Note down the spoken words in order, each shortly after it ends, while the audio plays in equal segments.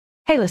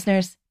Hey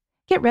listeners,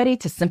 get ready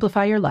to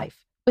simplify your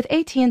life with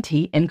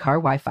AT&T in-car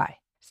Wi-Fi.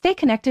 Stay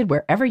connected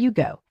wherever you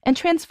go and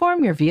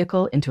transform your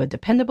vehicle into a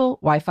dependable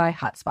Wi-Fi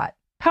hotspot.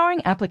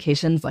 Powering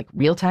applications like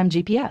real-time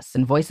GPS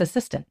and voice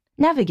assistant,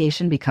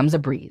 navigation becomes a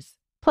breeze.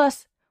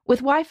 Plus,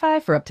 with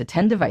Wi-Fi for up to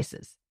 10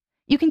 devices,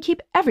 you can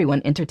keep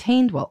everyone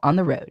entertained while on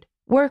the road,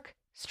 work,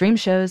 stream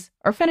shows,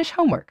 or finish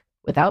homework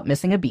without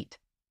missing a beat.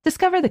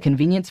 Discover the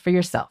convenience for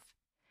yourself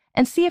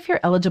and see if you're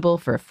eligible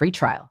for a free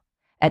trial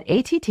at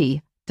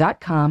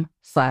att.com/in-car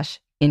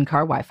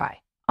Wi-Fi.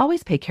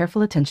 Always pay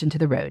careful attention to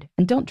the road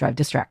and don't drive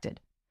distracted.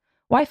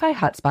 Wi-Fi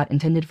hotspot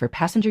intended for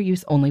passenger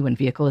use only when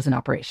vehicle is in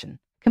operation.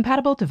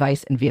 Compatible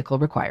device and vehicle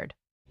required.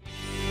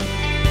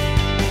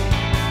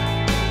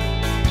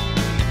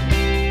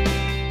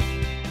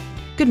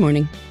 Good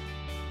morning.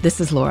 This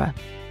is Laura.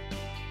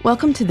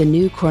 Welcome to the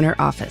New Corner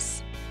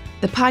Office,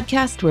 the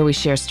podcast where we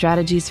share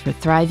strategies for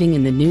thriving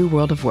in the new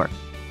world of work,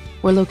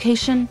 where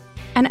location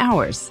and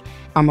hours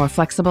are more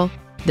flexible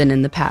than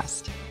in the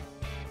past.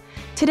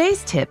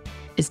 Today's tip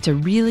is to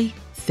really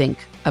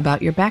think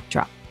about your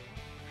backdrop.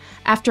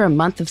 After a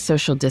month of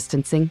social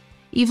distancing,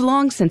 you've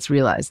long since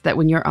realized that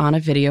when you're on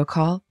a video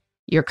call,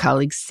 your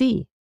colleagues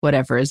see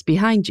whatever is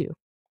behind you.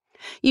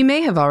 You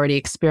may have already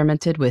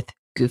experimented with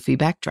goofy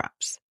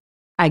backdrops.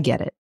 I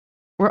get it.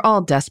 We're all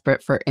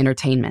desperate for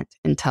entertainment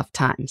in tough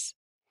times.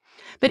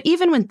 But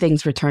even when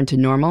things return to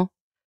normal,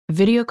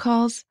 video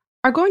calls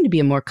are going to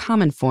be a more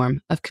common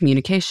form of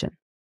communication.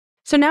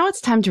 So now it's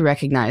time to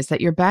recognize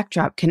that your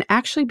backdrop can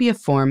actually be a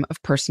form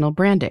of personal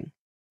branding.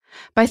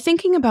 By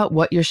thinking about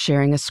what you're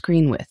sharing a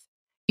screen with,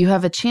 you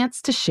have a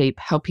chance to shape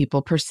how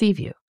people perceive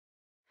you.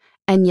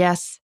 And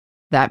yes,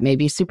 that may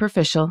be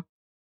superficial,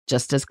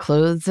 just as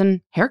clothes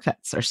and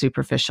haircuts are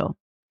superficial.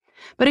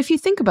 But if you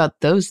think about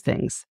those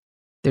things,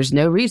 there's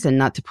no reason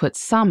not to put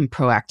some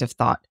proactive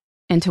thought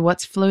into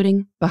what's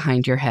floating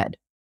behind your head.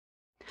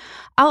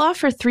 I'll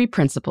offer 3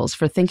 principles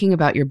for thinking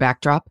about your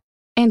backdrop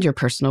and your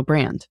personal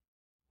brand.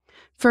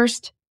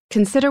 First,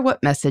 consider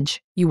what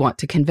message you want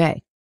to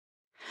convey.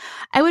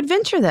 I would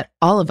venture that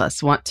all of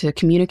us want to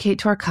communicate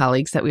to our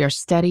colleagues that we are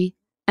steady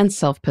and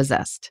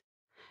self-possessed.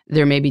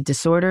 There may be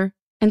disorder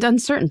and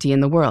uncertainty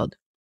in the world,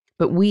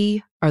 but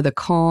we are the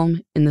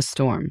calm in the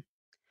storm.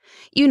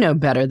 You know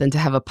better than to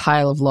have a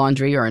pile of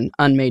laundry or an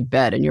unmade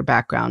bed in your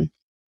background.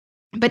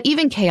 But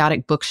even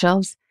chaotic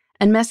bookshelves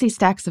and messy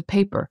stacks of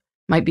paper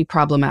might be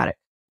problematic.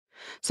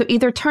 So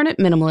either turn it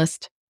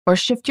minimalist or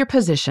shift your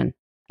position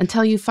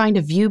until you find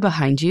a view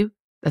behind you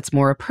that's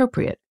more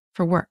appropriate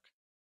for work.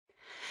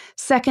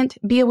 Second,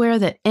 be aware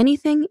that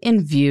anything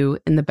in view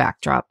in the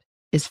backdrop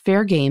is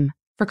fair game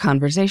for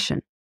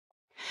conversation.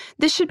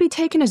 This should be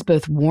taken as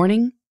both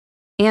warning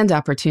and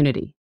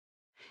opportunity.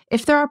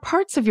 If there are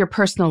parts of your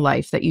personal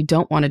life that you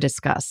don't want to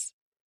discuss,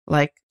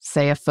 like,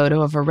 say, a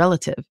photo of a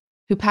relative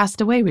who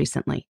passed away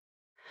recently,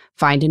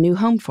 find a new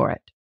home for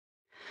it.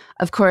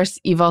 Of course,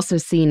 you've also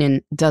seen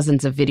in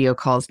dozens of video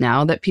calls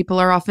now that people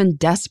are often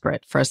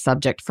desperate for a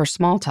subject for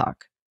small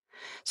talk.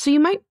 So you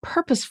might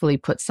purposefully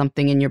put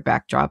something in your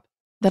backdrop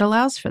that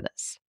allows for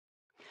this.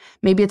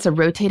 Maybe it's a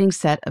rotating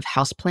set of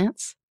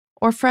houseplants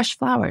or fresh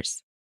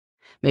flowers.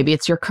 Maybe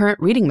it's your current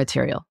reading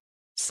material,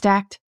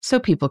 stacked so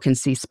people can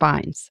see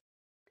spines.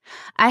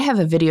 I have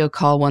a video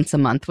call once a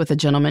month with a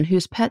gentleman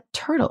whose pet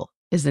turtle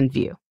is in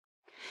view.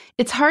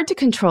 It's hard to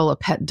control a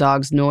pet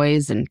dog's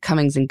noise and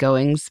comings and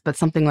goings, but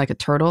something like a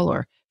turtle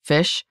or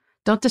fish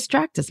don't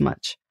distract as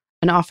much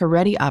and offer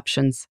ready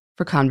options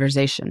for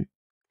conversation.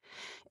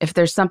 If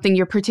there's something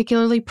you're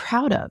particularly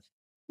proud of,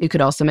 you could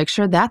also make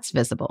sure that's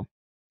visible.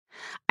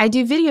 I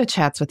do video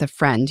chats with a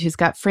friend who's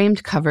got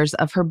framed covers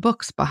of her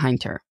books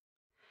behind her.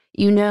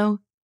 You know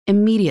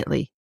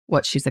immediately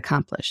what she's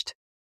accomplished.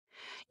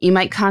 You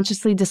might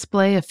consciously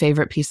display a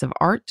favorite piece of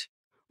art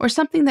or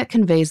something that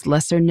conveys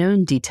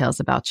lesser-known details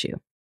about you.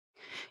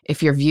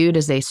 If you're viewed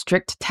as a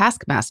strict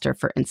taskmaster,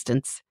 for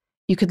instance,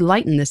 you could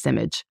lighten this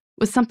image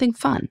with something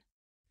fun,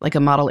 like a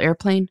model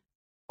airplane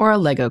or a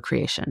Lego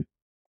creation.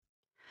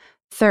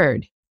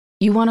 Third,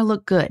 you want to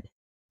look good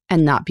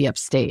and not be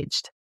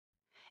upstaged.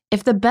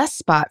 If the best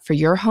spot for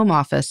your home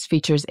office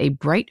features a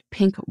bright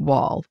pink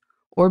wall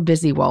or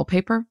busy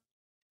wallpaper,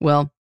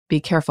 well, be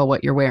careful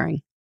what you're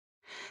wearing.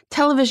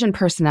 Television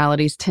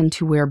personalities tend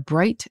to wear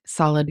bright,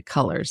 solid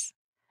colors,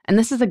 and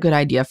this is a good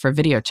idea for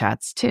video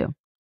chats too.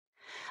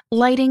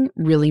 Lighting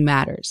really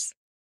matters.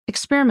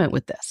 Experiment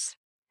with this.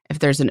 If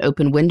there's an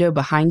open window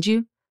behind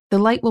you, the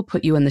light will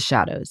put you in the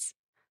shadows,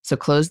 so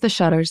close the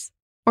shutters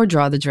or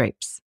draw the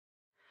drapes.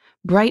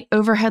 Bright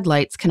overhead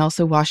lights can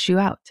also wash you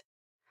out.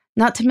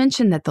 Not to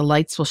mention that the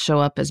lights will show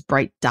up as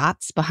bright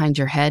dots behind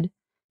your head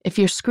if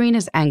your screen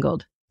is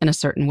angled in a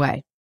certain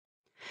way.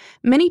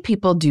 Many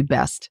people do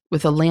best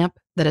with a lamp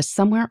that is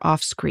somewhere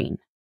off screen,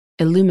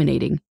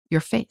 illuminating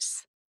your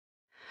face.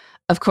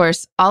 Of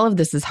course, all of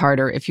this is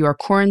harder if you are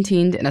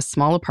quarantined in a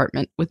small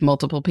apartment with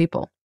multiple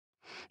people.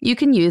 You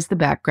can use the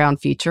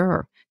background feature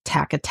or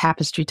tack a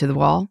tapestry to the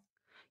wall,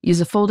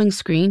 use a folding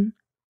screen,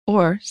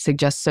 or,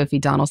 suggests Sophie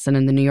Donaldson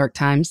in the New York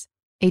Times,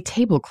 a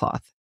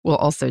tablecloth will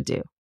also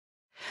do.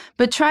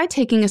 But try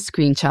taking a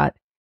screenshot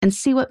and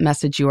see what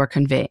message you are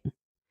conveying.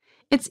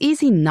 It's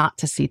easy not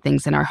to see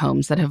things in our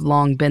homes that have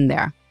long been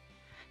there.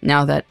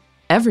 Now that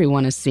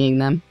everyone is seeing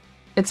them,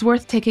 it's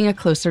worth taking a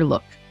closer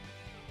look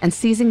and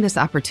seizing this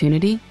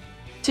opportunity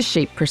to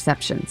shape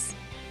perceptions.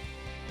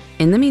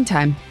 In the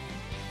meantime,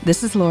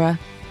 this is Laura.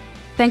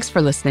 Thanks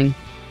for listening,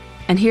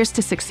 and here's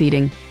to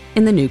succeeding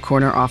in the new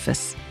corner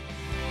office.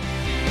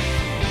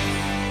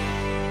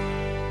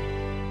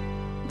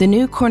 The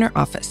New Corner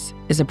Office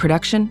is a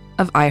production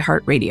of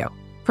iHeartRadio.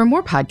 For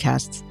more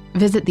podcasts,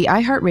 visit the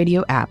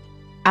iHeartRadio app,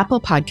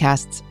 Apple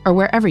Podcasts, or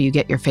wherever you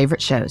get your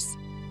favorite shows.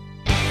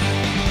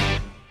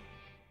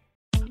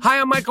 Hi,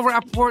 I'm Michael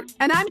Rappaport.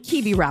 And I'm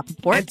Kibi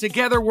Rappaport. And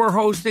together we're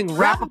hosting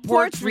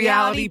Rappaport's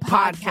Reality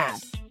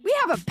Podcast. We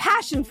have a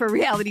passion for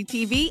reality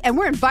TV, and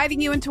we're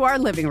inviting you into our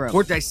living room.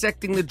 We're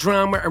dissecting the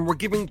drama, and we're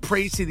giving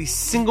praise to the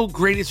single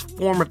greatest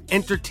form of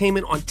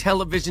entertainment on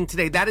television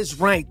today. That is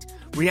right.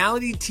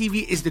 Reality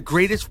TV is the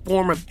greatest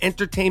form of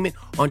entertainment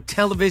on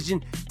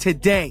television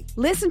today.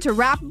 Listen to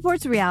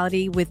Rappaport's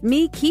Reality with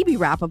me, Kibi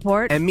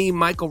Rappaport. And me,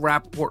 Michael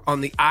Rappaport, on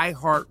the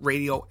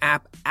iHeartRadio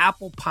app,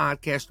 Apple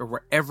Podcast, or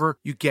wherever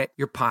you get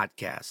your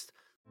podcast.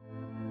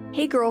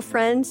 Hey,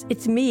 girlfriends,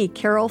 it's me,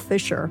 Carol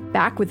Fisher,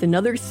 back with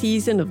another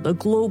season of the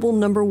global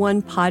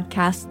 #1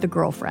 podcast, The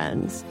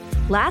Girlfriends.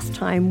 Last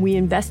time, we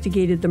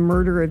investigated the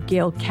murder of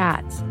Gail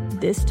Katz.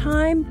 This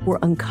time, we're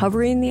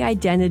uncovering the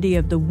identity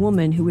of the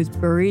woman who was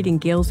buried in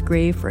Gail's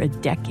grave for a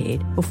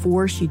decade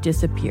before she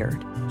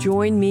disappeared.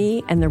 Join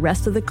me and the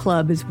rest of the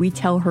club as we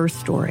tell her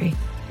story.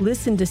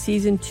 Listen to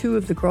Season 2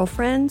 of The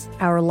Girlfriends,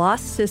 Our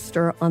Lost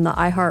Sister on the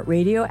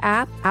iHeartRadio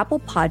app, Apple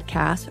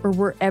Podcasts, or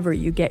wherever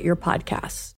you get your podcasts.